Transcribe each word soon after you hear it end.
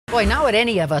Boy, not what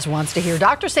any of us wants to hear.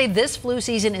 Doctors say this flu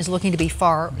season is looking to be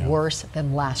far worse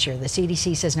than last year. The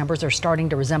CDC says numbers are starting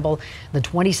to resemble the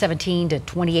 2017 to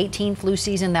 2018 flu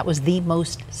season. That was the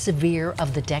most severe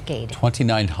of the decade.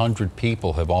 2,900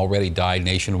 people have already died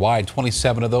nationwide.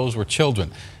 27 of those were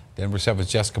children. Denver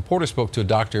 7's Jessica Porter spoke to a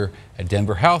doctor at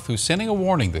Denver Health who's sending a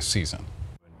warning this season.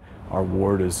 Our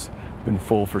ward has been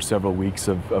full for several weeks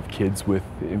of kids with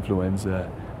influenza,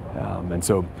 and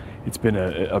so it's been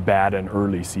a bad and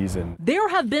early season. There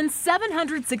have been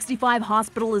 765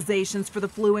 hospitalizations for the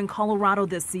flu in Colorado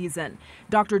this season.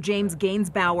 Dr. James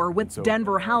Gainsbauer with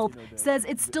Denver Health says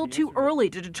it's still too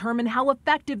early to determine how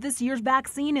effective this year's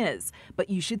vaccine is, but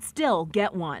you should still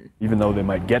get one. Even though they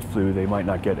might get flu, they might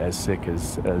not get as sick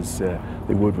as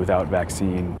they would without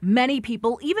vaccine. Many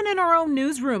people, even in our own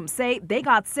newsroom, say they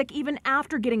got sick even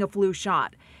after getting a flu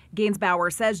shot.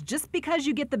 Gainsbauer says just because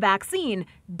you get the vaccine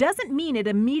doesn't mean it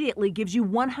immediately gives you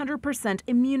 100%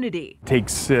 immunity. It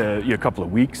takes a couple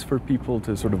of weeks for people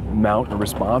to sort of mount a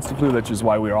response to flu, which is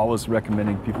why we're always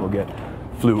recommending people get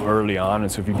flu early on.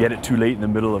 And so if you get it too late in the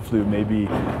middle of flu, maybe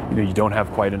you don't have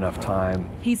quite enough time.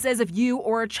 He says if you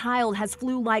or a child has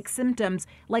flu-like symptoms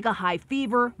like a high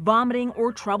fever, vomiting,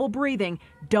 or trouble breathing,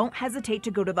 don't hesitate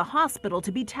to go to the hospital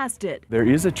to be tested. There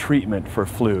is a treatment for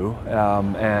flu,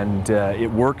 and it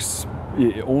works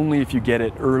only if you get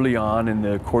it early on in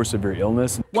the course of your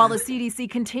illness. While the CDC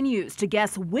continues to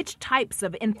guess which types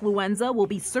of influenza will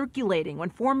be circulating when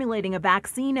formulating a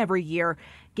vaccine every year,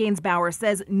 Gainsbauer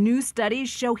says new studies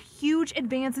show huge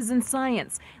advances in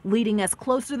science, leading us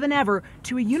closer than ever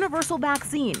to a universal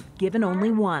vaccine given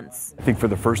only once. I think for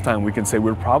the first time we can say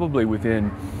we're probably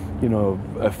within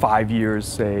 5 years,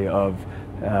 say, of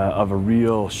a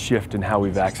real shift in how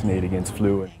we vaccinate against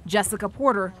flu. Jessica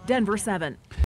Porter, Denver 7.